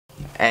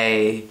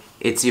Hey,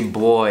 it's your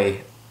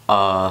boy,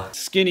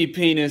 Skinny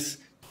Penis.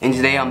 and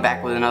today I'm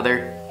back with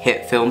another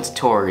Hitfilm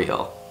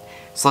tutorial.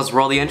 So let's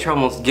roll the intro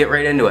and let's get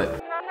right into it.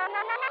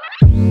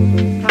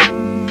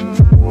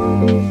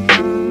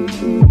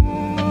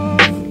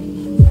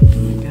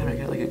 God, I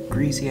got like a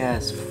greasy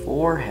ass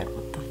forehead.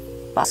 What the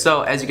fuck?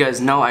 So as you guys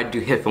know, I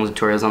do Hitfilm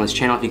tutorials on this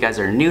channel. If you guys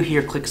are new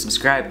here, click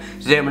subscribe.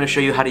 Today I'm going to show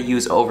you how to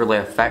use overlay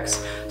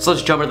effects. So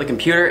let's jump over the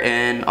computer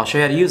and I'll show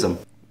you how to use them.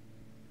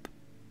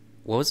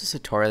 What was this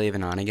tutorial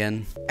even on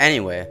again?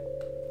 Anyway,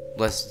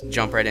 let's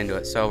jump right into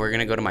it. So we're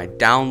gonna go to my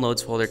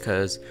downloads folder,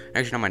 because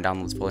actually not my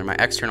downloads folder, my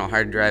external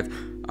hard drive.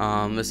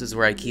 This is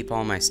where I keep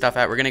all my stuff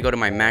at. We're gonna go to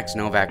my Max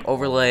Novak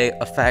overlay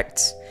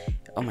effects.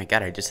 Oh my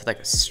god, I just had like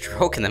a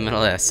stroke in the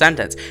middle of that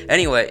sentence.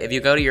 Anyway, if you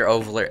go to your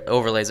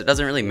overlays, it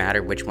doesn't really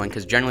matter which one,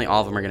 because generally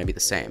all of them are gonna be the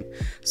same.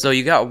 So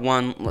you got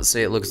one, let's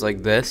say it looks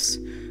like this,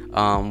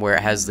 where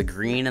it has the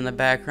green in the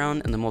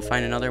background, and then we'll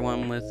find another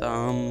one with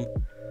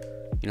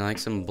you know, like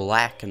some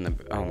black in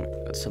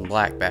the some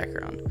black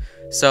background.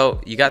 So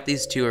you got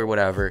these two or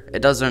whatever.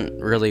 It doesn't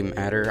really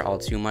matter all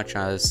too much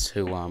as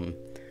to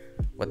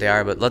what they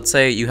are, but let's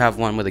say you have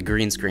one with a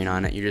green screen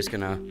on it. You're just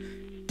gonna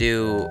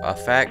do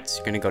effects.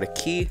 You're gonna go to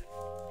key.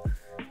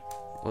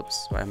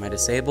 Whoops, why am I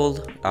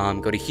disabled?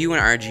 Go to hue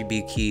and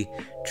RGB key.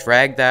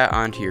 Drag that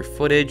onto your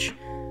footage.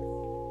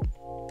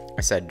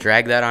 I said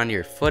drag that onto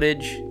your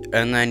footage,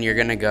 and then you're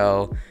gonna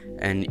go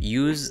and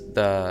use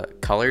the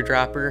color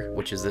dropper,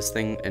 which is this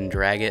thing, and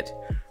drag it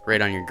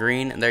right on your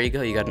green, and there you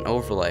go, you got an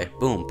overlay.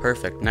 Boom,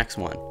 perfect. Next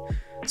one.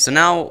 So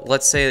now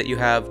let's say that you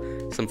have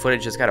some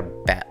footage that's got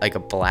a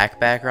black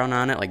background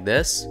on it, like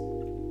this.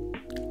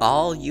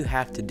 All you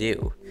have to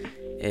do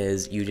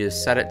is you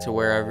just set it to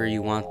wherever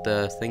you want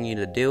the thingy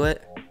to do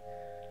it,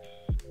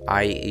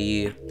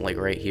 i.e. like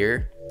right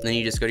here. Then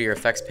you just go to your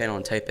effects panel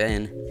and type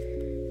in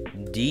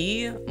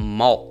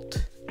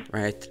demult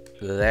right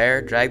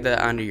there. Drag that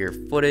onto your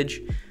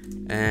footage,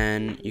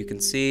 and you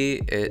can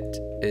see it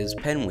is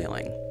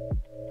pinwheeling.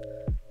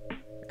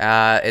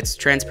 It's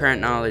transparent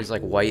now. There's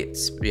like white,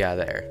 yeah,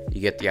 there. You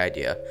get the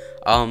idea.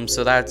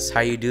 So that's how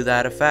you do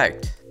that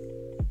effect.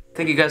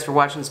 Thank you guys for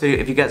watching this video.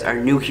 If you guys are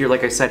new here,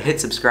 like I said, hit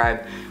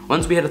subscribe.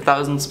 Once we hit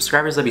 1,000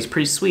 subscribers, that'd be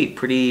pretty sweet,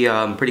 pretty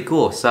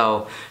cool.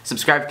 So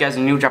subscribe if you guys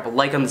are new. Drop a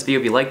like on this video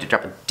if you liked it.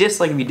 Drop a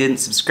dislike if you didn't.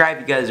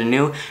 Subscribe if you guys are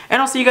new,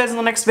 and I'll see you guys in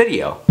the next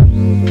video.